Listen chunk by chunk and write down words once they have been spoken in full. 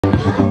Ooh,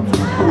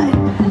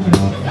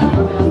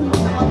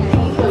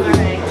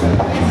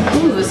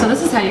 so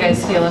this is how you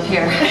guys feel up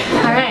here.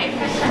 All right.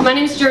 My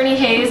name is Journey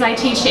Hayes. I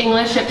teach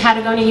English at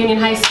Patagonia Union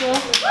High School.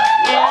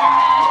 And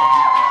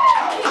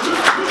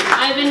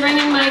I've been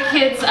bringing my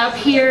kids up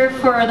here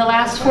for the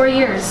last 4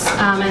 years.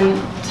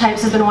 And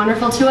Types has been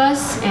wonderful to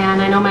us,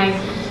 and I know my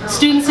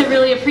students have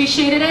really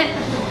appreciated it.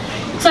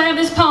 So I have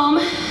this poem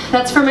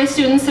that's for my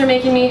students. They're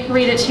making me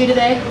read it to you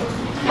today.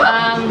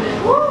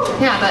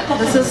 Yeah, but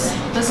this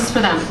is for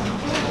them.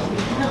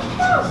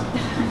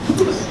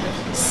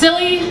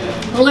 Silly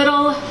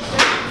little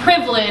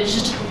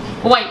privileged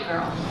white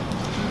girl.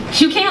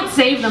 You can't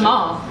save them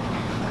all.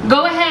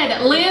 Go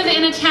ahead, live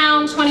in a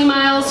town 20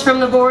 miles from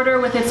the border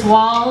with its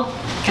wall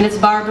and its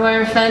barbed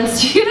wire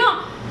fence. You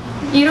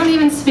don't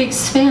even speak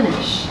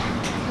Spanish.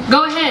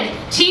 Go ahead,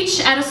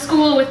 teach at a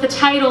school with the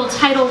Title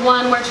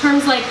I, where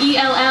terms like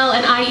ELL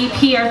and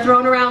IEP are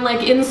thrown around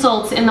like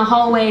insults in the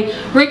hallway,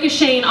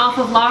 ricocheting off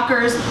of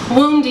lockers,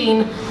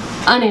 wounding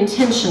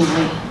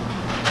unintentionally.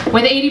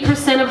 With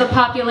 80% of the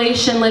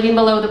population living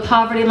below the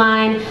poverty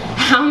line,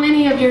 how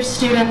many of your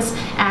students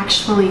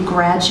actually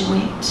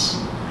graduate?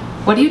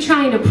 What are you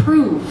trying to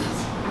prove?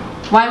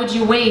 Why would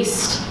you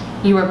waste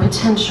your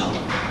potential?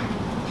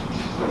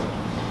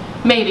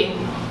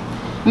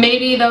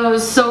 Maybe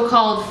those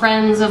so-called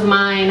friends of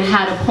mine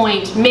had a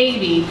point.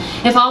 Maybe,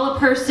 if all a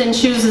person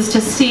chooses to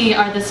see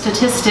are the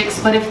statistics,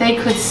 but if they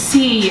could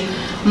see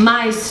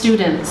my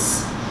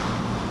students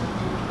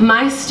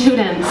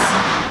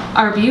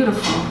are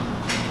beautiful.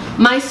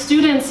 My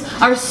students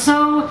are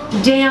so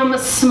damn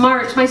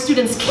smart. My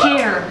students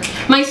care.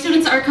 My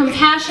students are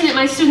compassionate.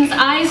 My students'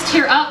 eyes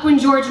tear up when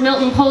George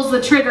Milton pulls the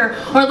trigger,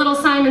 or Little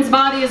Simon's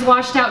body is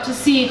washed out to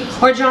sea,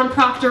 or John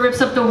Proctor rips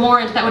up the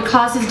warrant that would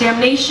cause his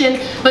damnation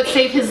but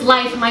save his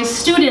life. My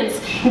students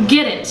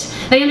get it.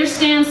 They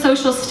understand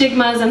social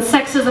stigmas and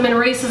sexism and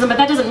racism, but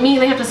that doesn't mean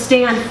they have to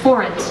stand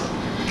for it.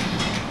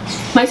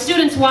 My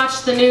students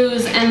watch the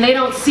news and they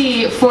don't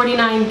see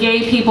 49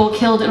 gay people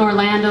killed in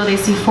Orlando, they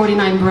see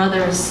 49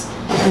 brothers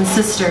and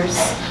sisters.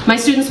 My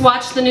students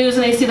watch the news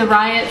and they see the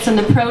riots and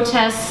the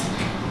protests,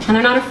 and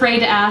they're not afraid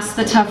to ask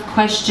the tough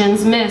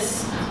questions.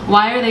 Miss,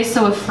 why are they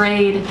so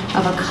afraid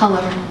of a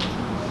color?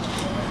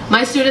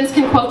 My students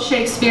can quote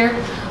Shakespeare,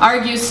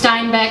 argue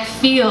Steinbeck,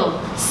 feel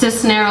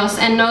Cisneros,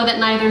 and know that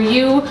neither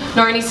you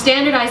nor any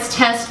standardized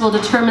test will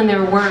determine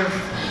their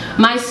worth.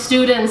 My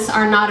students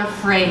are not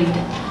afraid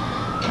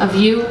of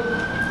you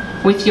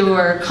with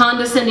your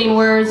condescending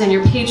words and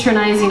your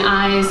patronizing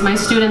eyes. My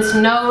students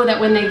know that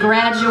when they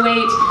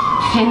graduate,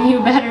 and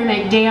you better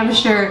make damn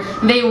sure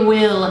they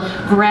will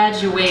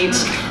graduate,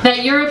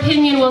 that your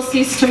opinion will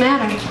cease to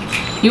matter.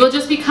 You will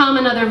just become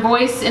another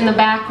voice in the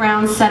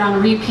background set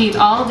on repeat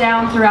all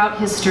down throughout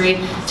history,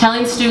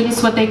 telling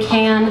students what they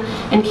can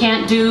and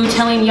can't do,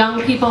 telling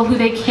young people who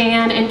they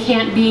can and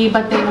can't be,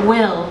 but they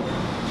will.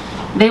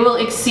 They will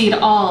exceed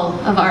all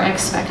of our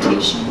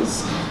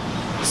expectations.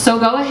 So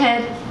go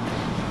ahead,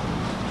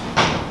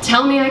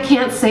 tell me I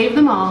can't save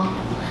them all.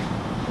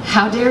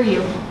 How dare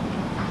you?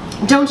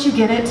 Don't you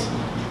get it?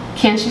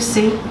 Can't you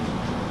see?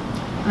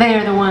 They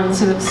are the ones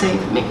who have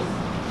saved me.